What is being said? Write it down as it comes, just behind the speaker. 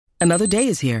Another day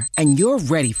is here, and you're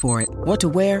ready for it. What to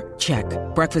wear? Check.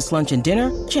 Breakfast, lunch, and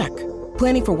dinner? Check.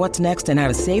 Planning for what's next and how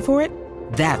to save for it?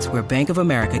 That's where Bank of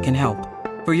America can help.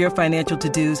 For your financial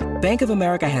to-dos, Bank of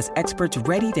America has experts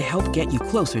ready to help get you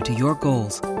closer to your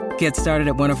goals. Get started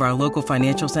at one of our local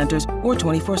financial centers or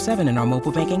 24/7 in our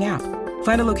mobile banking app.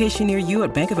 Find a location near you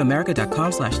at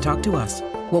bankofamerica.com/talktous.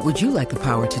 What would you like the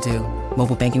power to do?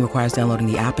 Mobile banking requires downloading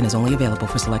the app and is only available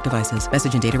for select devices.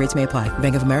 Message and data rates may apply.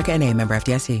 Bank of America N.A., member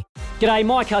FDIC. G'day,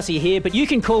 Mike Hussey here, but you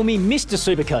can call me Mr.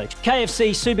 Supercoach. KFC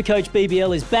Supercoach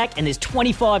BBL is back and there's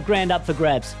 25 grand up for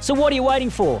grabs. So what are you waiting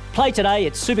for? Play today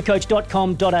at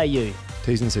supercoach.com.au.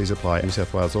 T's and C's apply. New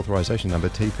South Wales authorisation number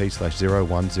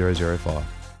TP/01005.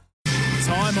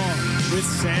 Time on with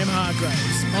Sam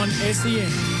Hargraves on SEN.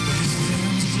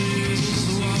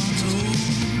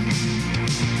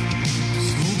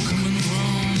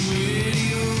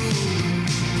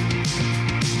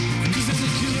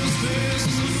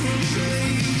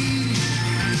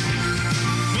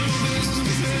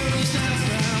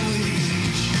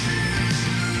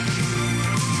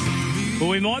 Well,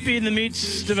 we might be in the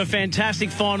midst of a fantastic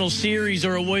final series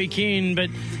or a weekend, but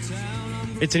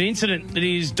it's an incident that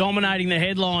is dominating the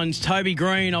headlines. Toby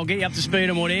Green, I'll get you up to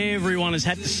speed on what everyone has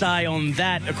had to say on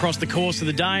that across the course of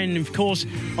the day. And, of course,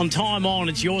 on Time On,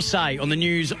 it's your say on the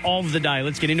news of the day.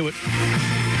 Let's get into it.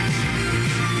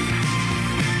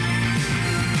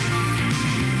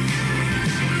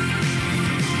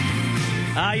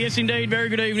 Yes, indeed. Very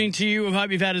good evening to you. I hope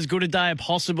you've had as good a day as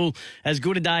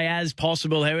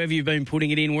possible, however you've been putting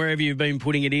it in, wherever you've been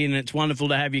putting it in. It's wonderful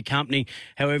to have your company,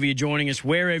 however you're joining us,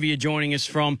 wherever you're joining us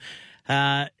from.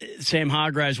 Sam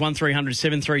Hargraves, 1300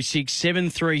 736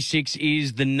 736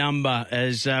 is the number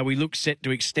as we look set to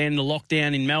extend the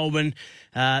lockdown in Melbourne.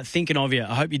 Thinking of you.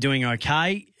 I hope you're doing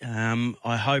okay.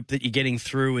 I hope that you're getting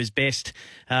through as best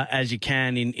as you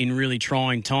can in really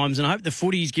trying times. And I hope the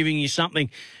footy's giving you something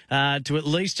to at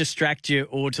least distract you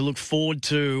or to look forward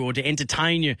to or to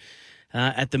entertain you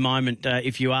at the moment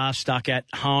if you are stuck at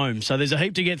home. So there's a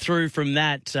heap to get through from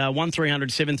that.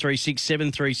 1300 736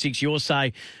 736, your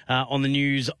say on the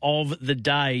news of the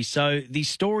day. So the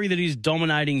story that is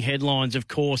dominating headlines, of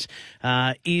course,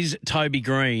 is Toby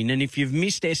Green. And if you've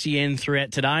missed SEN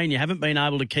throughout today and you haven't been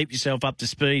able to keep yourself up to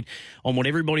speed on what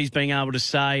everybody's being able to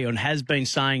say and has been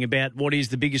saying about what is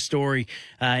the biggest story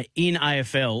in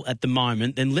AFL at the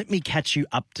moment, then let me catch you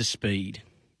up to speed.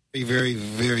 Be very,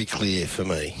 very clear for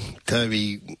me.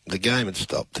 Toby, the game had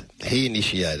stopped. He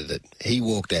initiated it. He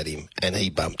walked at him and he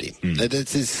bumped him.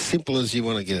 It's as simple as you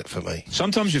want to get it for me.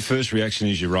 Sometimes your first reaction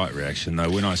is your right reaction, though.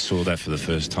 When I saw that for the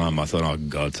first time, I thought, oh,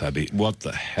 God, Toby, what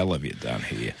the hell have you done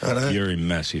here? I know. You're in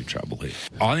massive trouble here.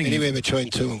 I think anywhere between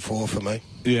 2 and 4 for me.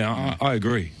 Yeah, I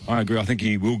agree. I think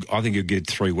he will. I think he'll get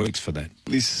 3 weeks for that.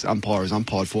 This umpire has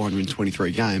umpired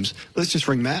 423 games. Let's just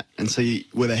ring Matt and see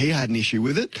whether he had an issue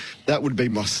with it. That would be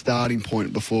my starting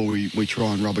point before we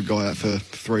try and rub a guy out for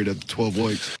 3 to 12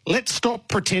 weeks. Let's stop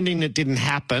pretending it didn't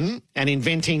happen and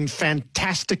inventing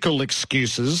fantastical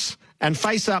excuses and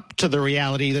face up to the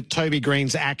reality that Toby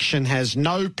Green's action has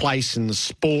no place in the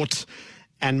sport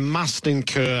and must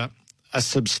incur a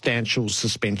substantial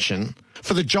suspension.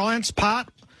 For the Giants' part,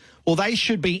 well, they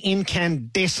should be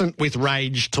incandescent with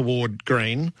rage toward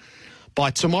Green. By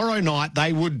tomorrow night,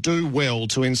 they would do well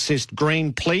to insist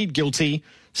Green plead guilty,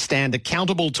 stand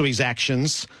accountable to his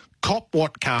actions, cop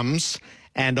what comes,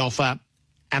 and offer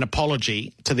an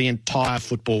apology to the entire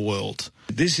football world.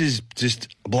 This is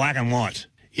just black and white.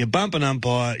 You bump an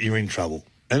umpire, you're in trouble.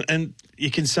 And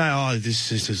you can say, oh,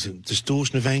 this is a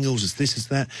distortion of angles, it's this, it's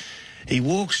that. He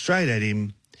walked straight at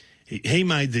him. He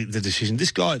made the decision.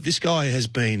 This guy has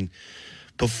been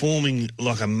performing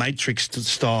like a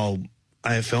Matrix-style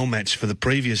AFL match for the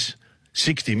previous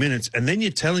 60 minutes, and then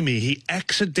you're telling me he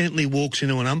accidentally walks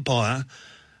into an umpire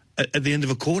at the end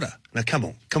of a quarter. Now, come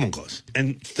on, guys.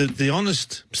 And the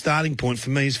honest starting point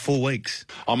for me is 4 weeks.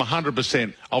 I'm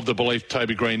 100% of the belief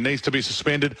Toby Green needs to be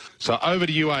suspended. So over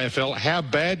to you, AFL. How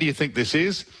bad do you think this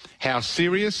is? How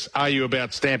serious are you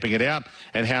about stamping it out?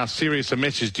 And how serious a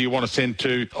message do you want to send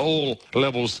to all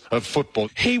levels of football?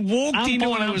 He walked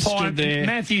into an umpire,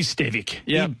 Matthew Stevic.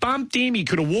 Yep. He bumped him. He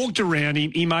could have walked around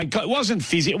him. It wasn't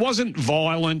physical. It wasn't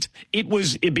violent. It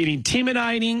was a bit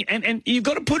intimidating. And you've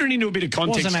got to put it into a bit of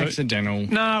context. It wasn't accidental.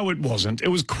 No, it wasn't. It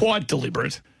was quite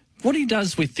deliberate. What he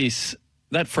does with this,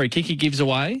 that free kick he gives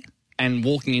away and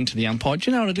walking into the umpire,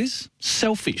 do you know what it is?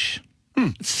 Selfish.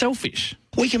 It's selfish.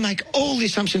 We can make all the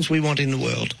assumptions we want in the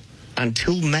world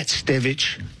until Matt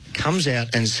Stevic comes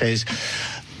out and says,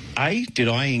 A, did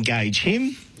I engage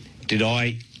him? Did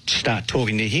I start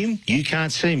talking to him. You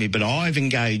can't see me, but I've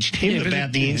engaged him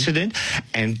about the incident.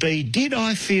 And B, did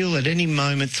I feel at any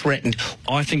moment threatened?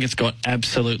 I think it's got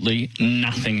absolutely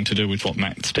nothing to do with what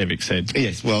Matt Stevic said.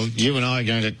 Yes, well, you and I are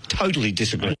going to totally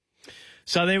disagree.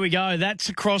 So there we go. That's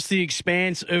across the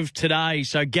expanse of today.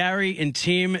 So Gary and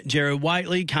Tim, Gerard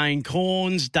Whateley, Kane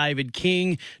Corns, David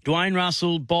King, Dwayne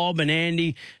Russell, Bob and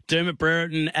Andy, Dermot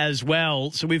Brereton as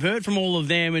well. So we've heard from all of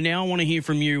them, and now I want to hear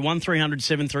from you. 1300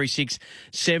 736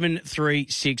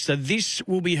 736. So this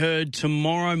will be heard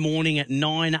tomorrow morning at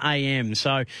 9 a.m.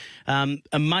 So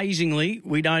amazingly,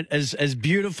 we don't, as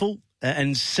beautiful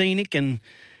and scenic and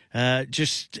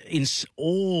just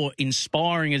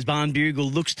awe-inspiring as Barn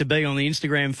Bugle looks to be on the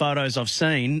Instagram photos I've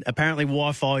seen, apparently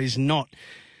Wi-Fi is not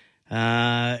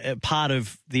part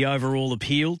of the overall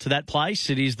appeal to that place.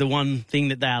 It is the one thing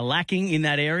that they are lacking in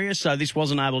that area, so this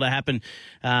wasn't able to happen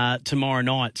tomorrow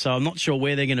night. So I'm not sure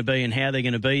where they're going to be and how they're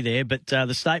going to be there, but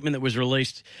the statement that was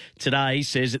released today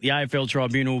says that the AFL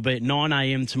Tribunal will be at 9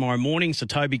 a.m. tomorrow morning. So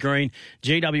Toby Green,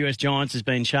 GWS Giants, has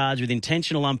been charged with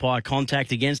intentional umpire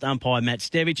contact against umpire Matt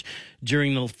Stevic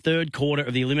during the third quarter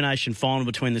of the elimination final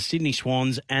between the Sydney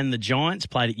Swans and the Giants,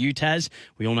 played at UTAS.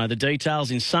 We all know the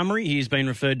details. In summary, he has been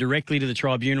referred directly to the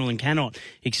tribunal and cannot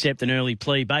accept an early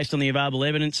plea. Based on the available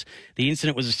evidence, the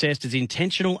incident was assessed as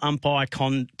intentional umpire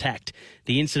contact.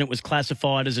 The incident was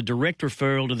classified as a direct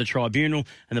referral to the tribunal,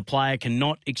 and the player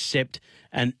cannot accept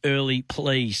an early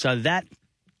plea. So that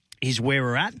is where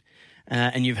we're at.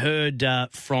 And you've heard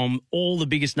from all the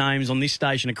biggest names on this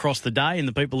station across the day and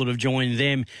the people that have joined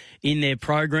them in their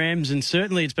programs. And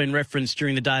certainly it's been referenced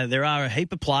during the day that there are a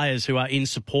heap of players who are in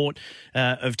support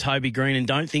of Toby Green and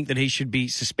don't think that he should be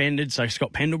suspended. So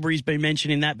Scott Pendlebury's been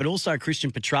mentioned in that, but also Christian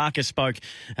Petrarca spoke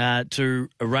to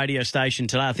a radio station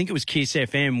today. I think it was Kiss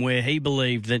FM, where he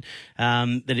believed that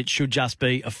that it should just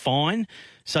be a fine.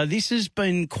 So this has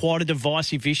been quite a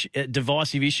divisive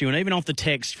issue, and even off the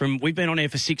text we've been on air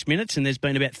for 6 minutes, and there's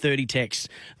been about 30 texts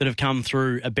that have come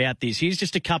through about this. Here's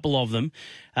just a couple of them.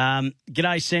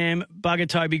 G'day, Sam. Bugger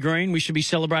Toby Green. We should be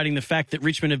celebrating the fact that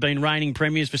Richmond have been reigning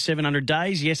premiers for 700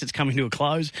 days. Yes, it's coming to a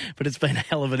close, but it's been a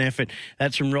hell of an effort.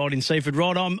 That's from Rod in Seaford.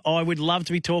 Rod, I would love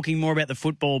to be talking more about the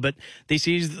football, but this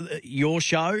is your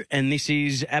show, and this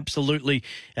is absolutely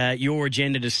your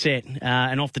agenda to set.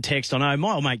 And off the text, I know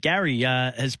my old mate Gary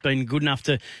has been good enough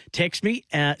to text me.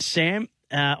 Sam,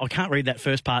 I can't read that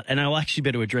first part, and I'll actually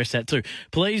better address that too.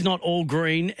 Please not all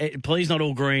green.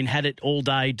 Had it all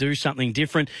day. Do something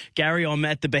different. Gary, I'm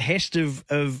at the behest of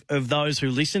those who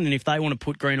listen, and if they want to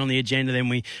put green on the agenda, then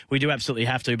we do absolutely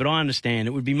have to. But I understand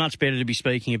it would be much better to be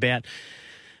speaking about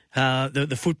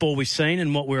the football we've seen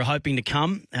and what we're hoping to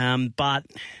come. But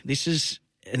this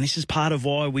is part of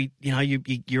why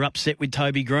you're upset with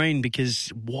Toby Green, because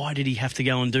why did he have to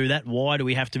go and do that? Why do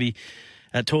we have to be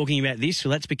talking about this?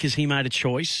 Well, that's because he made a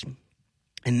choice,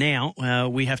 and now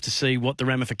we have to see what the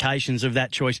ramifications of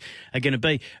that choice are going to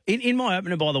be. In my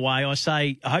opener, by the way, I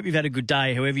say, I hope you've had a good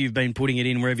day, however you've been putting it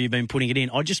in, wherever you've been putting it in.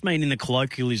 I just mean in the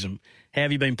colloquialism. How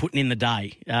have you been putting in the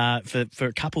day? For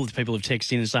a couple of people have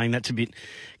texted in and saying that's a bit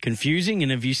confusing,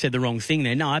 and have you said the wrong thing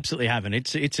there? No, I absolutely haven't.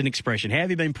 It's an expression. How have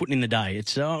you been putting in the day?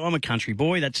 It's I'm a country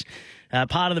boy. That's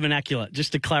part of the vernacular,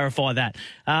 just to clarify that.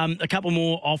 A couple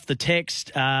more off the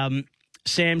text.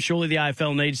 Sam, surely the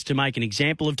AFL needs to make an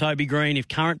example of Toby Green. If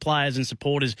current players and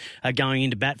supporters are going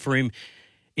into bat for him,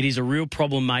 it is a real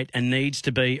problem, mate, and needs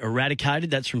to be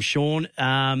eradicated. That's from Sean.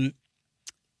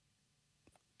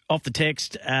 Off the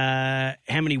text, how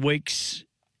many weeks?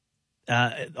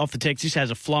 Off the text, this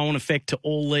has a flow-on effect to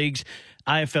all leagues.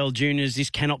 AFL juniors, this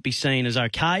cannot be seen as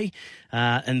okay.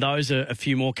 And those are a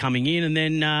few more coming in. And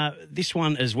then this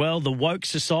one as well, the woke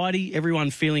society,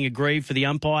 everyone feeling aggrieved for the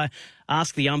umpire.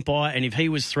 Ask the umpire, and if he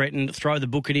was threatened, throw the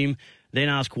book at him, then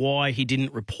ask why he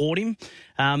didn't report him.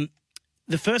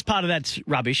 The first part of that's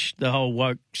rubbish, the whole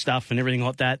woke stuff and everything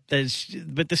like that.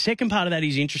 But the second part of that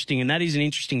is interesting, and that is an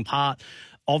interesting part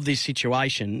of this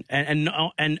situation. And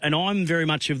I'm very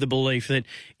much of the belief that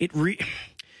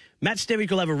Matt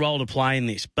Stevic will have a role to play in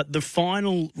this, but the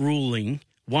final ruling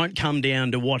won't come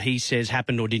down to what he says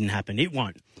happened or didn't happen. It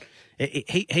won't.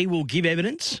 He will give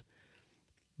evidence,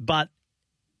 but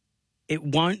it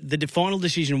won't. The final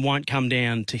decision won't come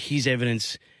down to his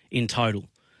evidence in total.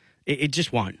 It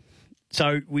just won't.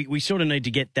 So we sort of need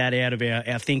to get that out of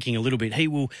our thinking a little bit. He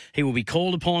will be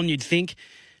called upon, you'd think,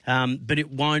 but it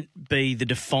won't be the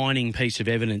defining piece of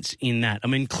evidence in that. I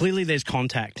mean, clearly there's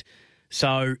contact.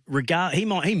 So he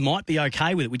might be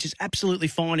okay with it, which is absolutely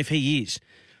fine if he is.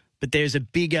 But there's a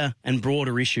bigger and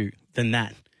broader issue than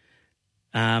that.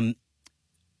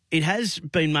 It has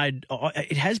been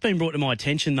brought to my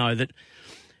attention, though, that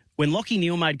when Lachie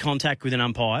Neale made contact with an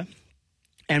umpire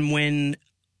and when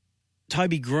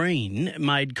Toby Green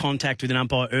made contact with an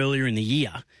umpire earlier in the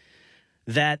year,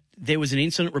 that there was an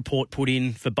incident report put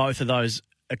in for both of those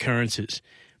occurrences.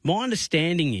 My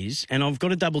understanding is, and I've got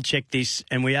to double-check this,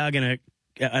 and we are going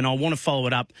to, and I want to follow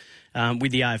it up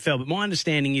with the AFL, but my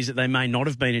understanding is that they may not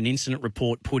have been an incident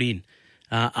report put in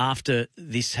after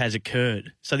this has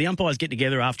occurred. So the umpires get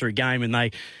together after a game and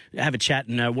they have a chat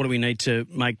and what do we need to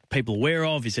make people aware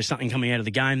of? Is there something coming out of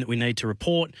the game that we need to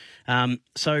report?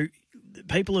 So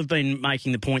people have been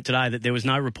making the point today that there was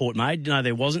no report made. No,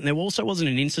 there wasn't. There also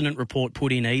wasn't an incident report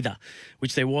put in either,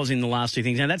 which there was in the last two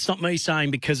things. Now, that's not me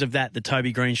saying because of that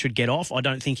Toby Green should get off. I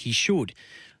don't think he should.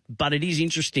 But it is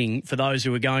interesting for those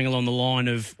who are going along the line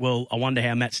of, well, I wonder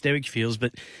how Matt Stevic feels.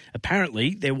 But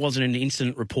apparently there wasn't an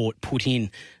incident report put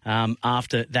in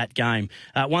after that game.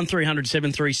 1300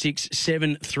 736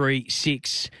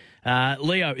 736.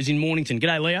 Leo is in Mornington.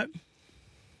 G'day, Leo.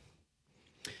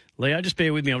 Leo, just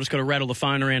bear with me. I've just got to rattle the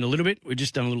phone around a little bit. We've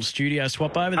just done a little studio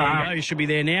swap over. There you go. You should be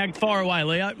there now. Fire away,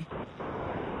 Leo.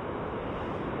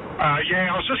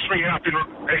 Yeah, I was just ringing up and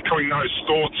echoing those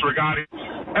thoughts regarding,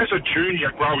 as a junior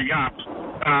growing up,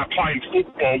 playing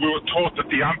football, we were taught that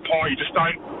the umpire, you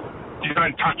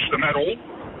don't touch them at all.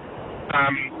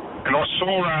 And I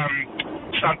saw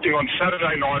something on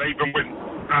Saturday night, even when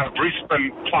Brisbane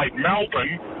played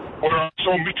Melbourne, where I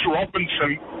saw Mitch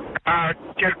Robinson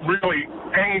get really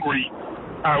angry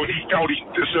when he felt he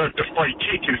deserved a free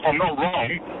kick. And if I'm not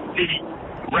wrong, he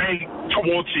ran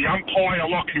towards the umpire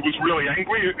like he was really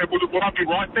angry. Would I be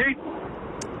right there?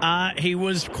 He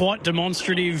was quite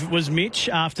demonstrative, was Mitch,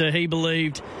 after he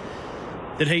believed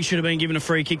that he should have been given a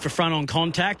free kick for front-on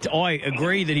contact. I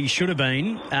agree that he should have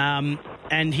been.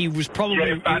 And he was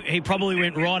probably he probably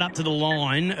went right up to the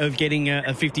line of getting a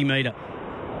 50-metre.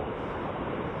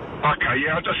 Okay,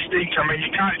 yeah, I just think,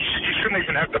 you shouldn't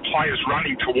even have the players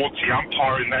running towards the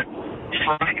umpire in that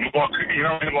front,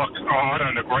 I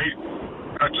don't agree.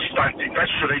 I just don't think that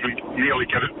should even nearly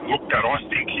get it looked at. I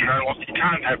think, you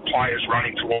can't have players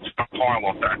running towards the umpire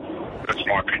like that. That's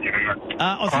my opinion.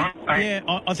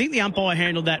 I think the umpire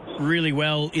handled that really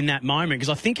well in that moment, because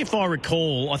I think if I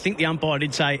recall, I think the umpire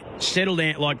did say, settle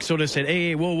down, like sort of said,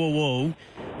 hey, whoa.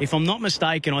 If I'm not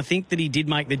mistaken, I think that he did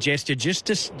make the gesture just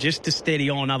to steady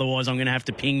on, otherwise I'm going to have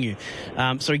to ping you.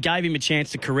 So he gave him a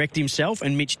chance to correct himself,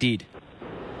 and Mitch did.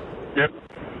 Yep.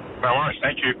 No worries.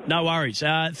 Thank you. No worries.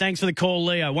 Thanks for the call,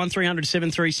 Leo. 1300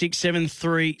 736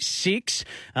 736.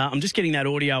 I'm just getting that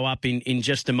audio up in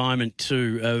just a moment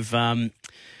too of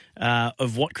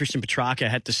what Christian Petrarca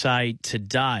had to say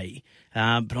today.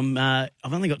 But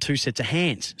I've only got two sets of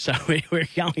hands, so we're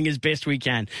going as best we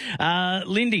can.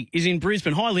 Lindy is in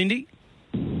Brisbane. Hi, Lindy.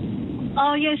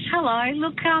 Oh, yes, hello.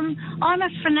 Look, I'm a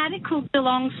fanatical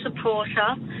Geelong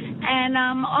supporter, and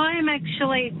I am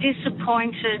actually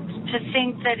disappointed to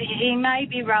think that he may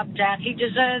be rubbed out. He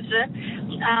deserves it,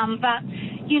 but,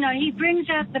 he brings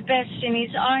out the best in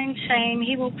his own team.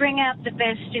 He will bring out the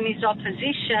best in his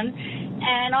opposition,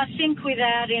 and I think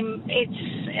without him,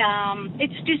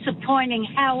 it's disappointing.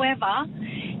 However,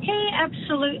 he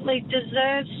absolutely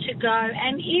deserves to go,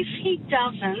 and if he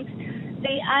doesn't,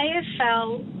 the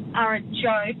AFL are a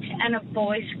joke and a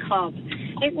boys' club.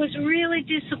 It was really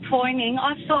disappointing.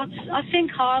 I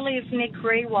think highly of Nick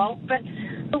Riewoldt, but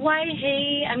the way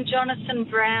he and Jonathan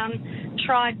Brown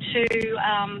tried to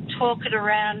talk it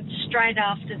around straight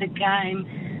after the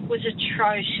game was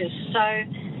atrocious. So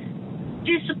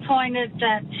disappointed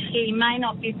that he may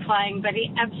not be playing, but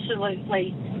he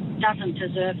absolutely doesn't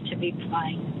deserve to be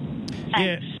playing.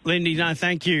 Thanks. Yeah, Lindy, no,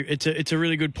 thank you. It's a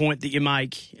really good point that you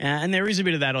make. And there is a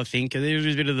bit of that, I think. There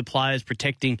is a bit of the players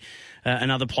protecting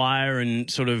another player and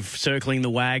sort of circling the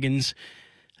wagons.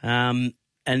 And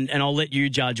I'll let you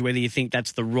judge whether you think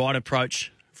that's the right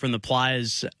approach from the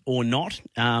players or not.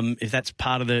 If that's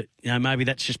part of the, maybe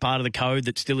that's just part of the code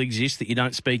that still exists, that you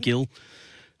don't speak ill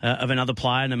of another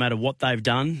player no matter what they've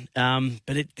done.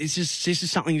 But this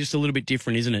is something just a little bit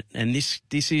different, isn't it? And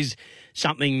this is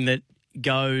something that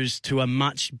goes to a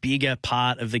much bigger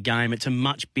part of the game. It's a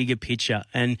much bigger picture.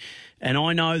 And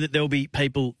I know that there'll be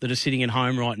people that are sitting at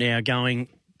home right now going,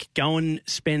 go and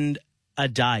spend a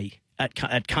day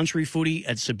at country footy,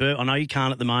 at suburb. I know you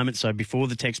can't at the moment, so before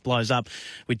the text blows up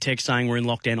with text saying we're in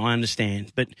lockdown, I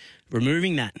understand. But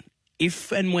removing that,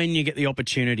 if and when you get the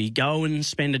opportunity, go and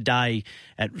spend a day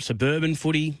at suburban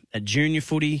footy, at junior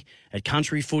footy, at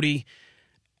country footy,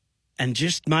 and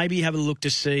just maybe have a look to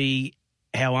see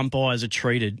how umpires are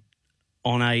treated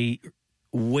on a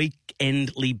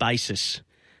weekendly basis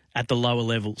at the lower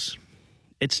levels.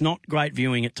 It's not great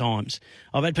viewing at times.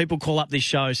 I've had people call up this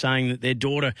show saying that their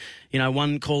daughter,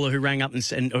 one caller who rang up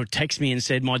or texted me and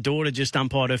said, my daughter just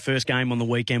umpired her first game on the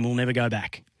weekend, will never go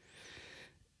back.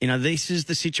 This is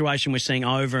the situation we're seeing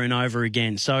over and over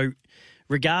again. So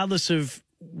regardless of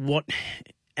what...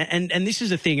 And this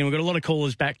is the thing, and we've got a lot of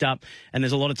callers backed up, and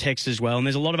there's a lot of texts as well, and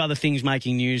there's a lot of other things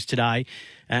making news today,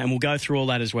 and we'll go through all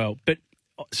that as well. But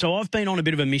so I've been on a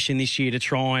bit of a mission this year to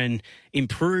try and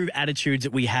improve attitudes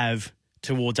that we have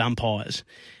towards umpires.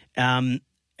 And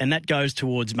that goes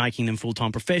towards making them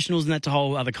full-time professionals, and that's a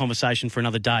whole other conversation for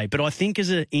another day. But I think as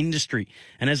an industry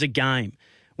and as a game,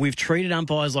 we've treated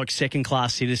umpires like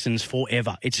second-class citizens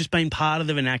forever. It's just been part of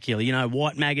the vernacular.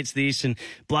 White maggots this and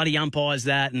bloody umpires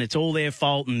that, and it's all their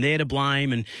fault and they're to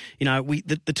blame. And,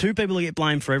 the two people who get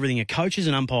blamed for everything are coaches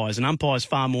and umpires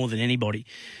far more than anybody.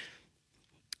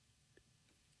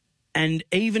 And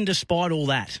even despite all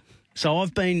that, so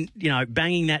I've been,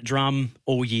 banging that drum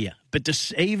all year. But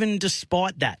even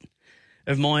despite that,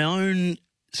 of my own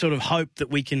sort of hope that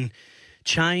we can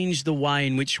change the way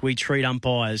in which we treat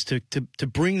umpires to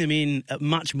bring them in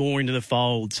much more into the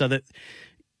fold so that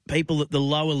people at the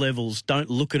lower levels don't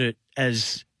look at it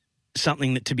as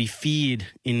something that to be feared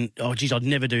I'd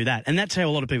never do that. And that's how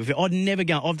a lot of people feel.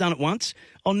 I've done it once.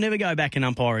 I'll never go back and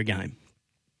umpire a game.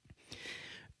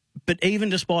 But even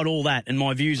despite all that and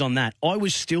my views on that, I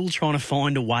was still trying to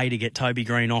find a way to get Toby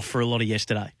Greene off for a lot of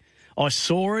yesterday. I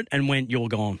saw it and went, you're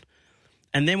gone.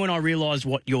 And then when I realised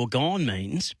what you're gone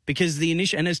means, because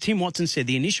and as Tim Watson said,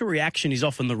 the initial reaction is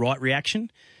often the right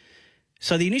reaction.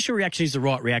 So the initial reaction is the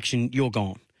right reaction, you're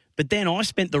gone. But then I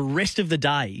spent the rest of the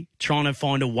day trying to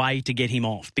find a way to get him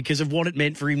off because of what it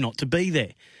meant for him not to be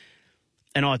there.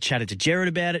 And I chatted to Jared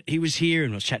about it. He was here,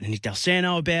 and I was chatting to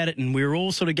Dalsano about it, and we were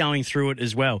all sort of going through it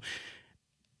as well.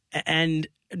 And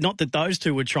not that those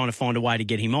two were trying to find a way to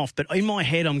get him off, but in my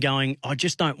head I'm going, I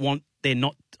just don't want there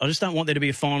to be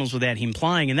a finals without him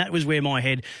playing. And that was where my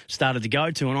head started to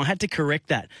go to, and I had to correct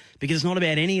that because it's not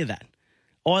about any of that.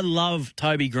 I love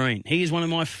Toby Greene. He is one of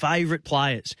my favourite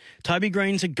players. Toby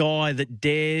Greene's a guy that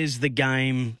dares the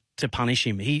game to punish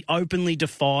him. He openly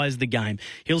defies the game.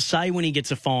 He'll say when he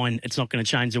gets a fine, it's not going to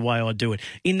change the way I do it.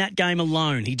 In that game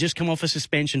alone, he just come off a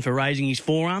suspension for raising his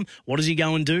forearm. What does he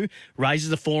go and do? Raises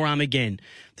the forearm again.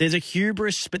 There's a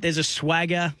hubris, but there's a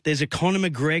swagger. There's a Conor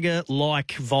McGregor-like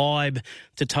vibe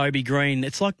to Toby Greene.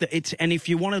 And if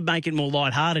you want to make it more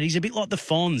lighthearted, he's a bit like the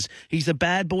Fonz. He's the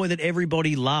bad boy that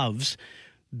everybody loves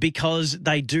because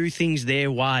they do things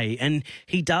their way. And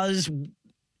he does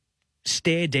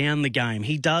stare down the game.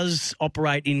 He does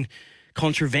operate in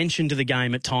contravention to the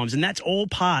game at times, and that's all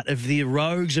part of the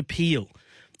rogue's appeal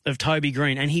of Toby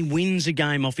Greene, and he wins a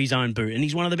game off his own boot, and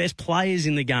he's one of the best players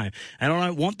in the game, and I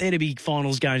don't want there to be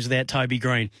finals games without Toby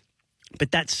Greene, but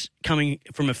that's coming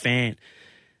from a fan.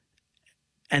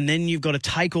 And then you've got to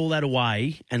take all that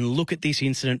away and look at this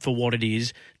incident for what it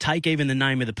is, take even the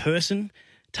name of the person,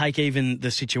 take even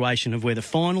the situation of where the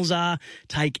finals are,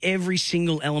 take every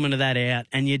single element of that out,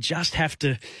 and you just have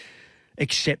to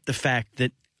accept the fact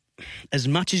that as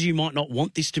much as you might not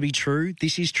want this to be true,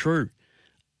 this is true.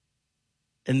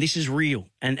 And this is real.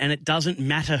 And it doesn't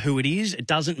matter who it is. It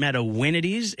doesn't matter when it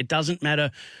is. It doesn't matter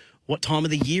what time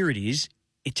of the year it is.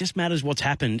 It just matters what's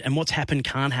happened, and what's happened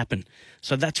can't happen.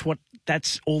 So that's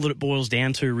all that it boils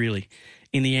down to, really,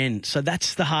 in the end. So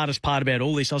that's the hardest part about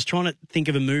all this. I was trying to think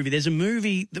of a movie. There's a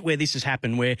movie where this has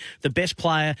happened, where the best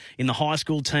player in the high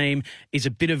school team is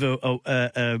a bit of a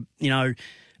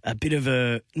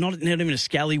not even a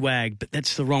scallywag, but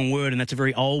that's the wrong word, and that's a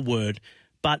very old word.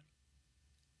 But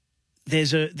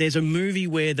there's a movie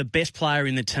where the best player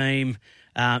in the team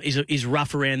is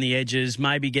rough around the edges,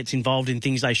 maybe gets involved in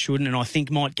things they shouldn't, and I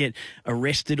think might get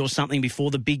arrested or something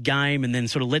before the big game, and then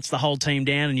sort of lets the whole team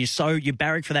down, and you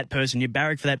barrack for that person, you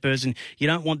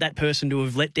don't want that person to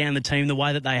have let down the team the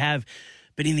way that they have,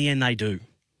 but in the end they do.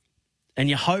 And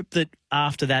you hope that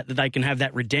after that they can have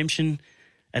that redemption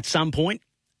at some point,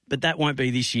 but that won't be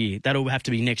this year. That'll have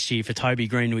to be next year for Toby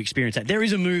Greene to experience that. There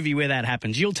is a movie where that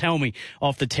happens. You'll tell me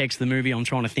off the text the movie I'm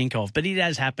trying to think of, but it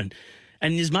has happened.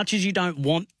 And as much as you don't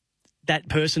want that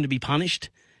person to be punished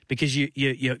because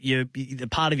the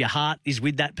part of your heart is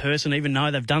with that person, even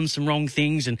though they've done some wrong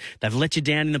things and they've let you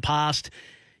down in the past,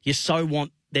 you so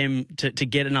want them to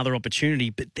get another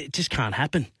opportunity, but it just can't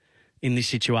happen in this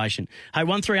situation. Hey,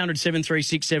 1300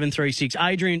 736 736.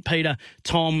 Adrian, Peter,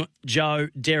 Tom, Joe,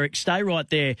 Derek, stay right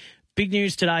there. Big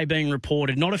news today being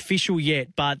reported, not official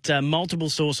yet, but multiple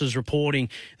sources reporting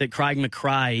that Craig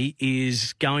McRae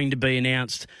is going to be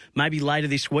announced maybe later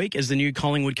this week as the new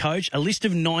Collingwood coach. A list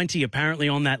of 90 apparently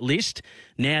on that list,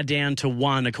 now down to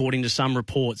 1 according to some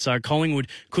reports. So Collingwood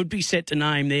could be set to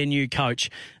name their new coach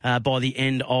by the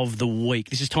end of the week.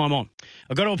 This is Time On.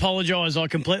 I've got to apologise. I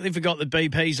completely forgot that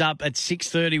BP's up at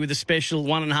 6:30 with a special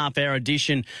 1.5-hour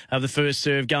edition of the First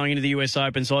Serve going into the US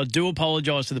Open. So I do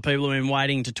apologise to the people who have been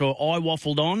waiting to talk. I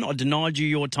waffled on. I denied you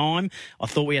your time. I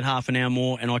thought we had half an hour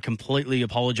more, and I completely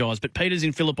apologise. But Peter's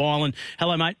in Phillip Island.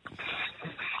 Hello, mate.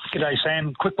 G'day,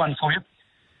 Sam. Quick one for you.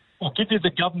 I'll give you the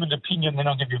government opinion, then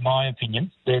I'll give you my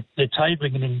opinion. They're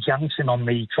tabling an injunction on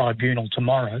the tribunal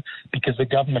tomorrow because the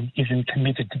government isn't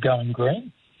committed to going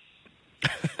green.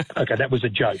 Okay, that was a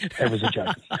joke.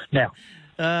 Now,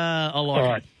 I like all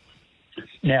right.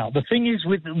 Now, the thing is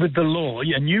with the law,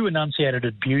 and you enunciated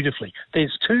it beautifully,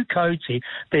 there's 2 codes here.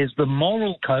 There's the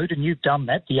moral code, and you've done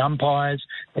that, the umpires,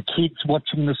 the kids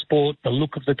watching the sport, the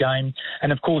look of the game.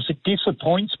 And, of course, it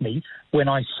disappoints me when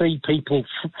I see people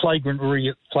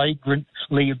flagrantly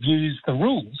abuse the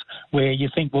rules where you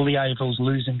think, well, the AFL's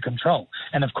losing control.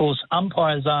 And, of course,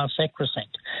 umpires are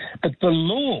sacrosanct. But the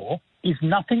law is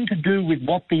nothing to do with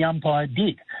what the umpire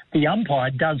did. The umpire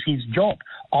does his job.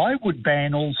 I would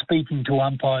ban all speaking to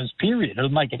umpires, period. It'll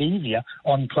make it easier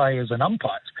on players and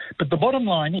umpires. But the bottom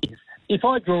line is, if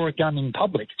I draw a gun in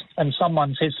public and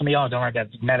someone says to me, oh, don't worry,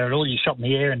 that doesn't matter at all, you shot in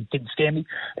the air and didn't scare me,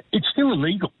 it's still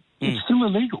illegal. It's still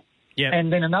illegal. Yep.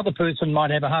 And then another person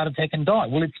might have a heart attack and die.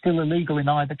 Well, it's still illegal in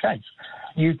either case.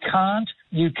 You can't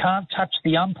touch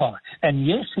the umpire. And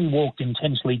yes, he walked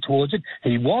intensely towards it.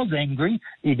 He was angry.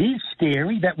 It is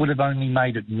scary. That would have only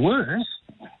made it worse.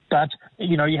 But,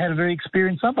 you had a very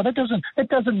experienced umpire. That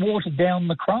doesn't water down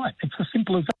the crime. It's as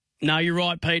simple as that. No, you're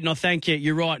right, Pete, and I thank you.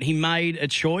 You're right. He made a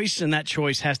choice, and that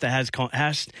choice has to have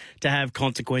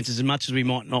consequences, as much as we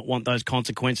might not want those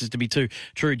consequences to be too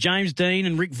true. James Dean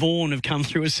and Rick Vaughan have come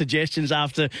through as suggestions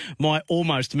after my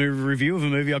almost movie review of a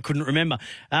movie I couldn't remember.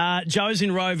 Joe's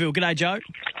in Rowville. G'day, Joe.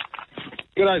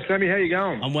 G'day, Sammy. How you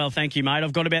going? I'm well, thank you, mate.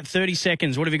 I've got about 30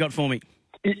 seconds. What have you got for me?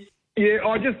 Yeah,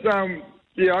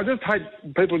 I just hate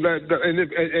people that at the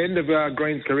end of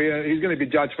Green's career, he's going to be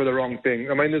judged for the wrong thing.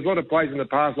 I mean, there's a lot of players in the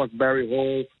past like Barry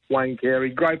Hall, Wayne Carey,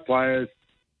 great players.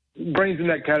 Green's in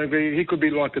that category. He could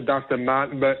be like a Dustin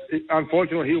Martin, but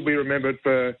unfortunately he'll be remembered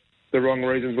for the wrong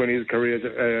reasons when his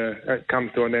career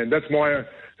comes to an end. That's my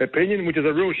opinion, which is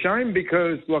a real shame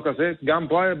because, like I said, gun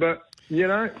player, but,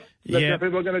 that's how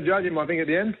people are going to judge him, I think, at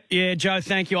the end. Yeah, Joe,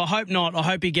 thank you. I hope not. I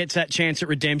hope he gets that chance at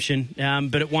redemption,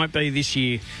 but it won't be this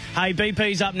year. Hey,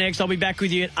 BP's up next. I'll be back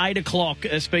with you at 8 o'clock.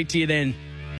 Speak to you then.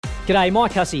 G'day,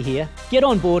 Mike Hussey here. Get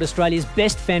on board Australia's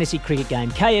best fantasy cricket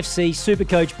game, KFC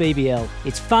Supercoach BBL.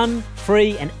 It's fun,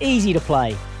 free and easy to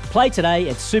play. Play today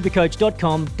at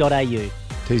supercoach.com.au.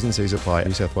 T's and C's apply.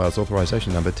 New South Wales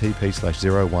authorisation number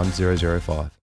TP/01005.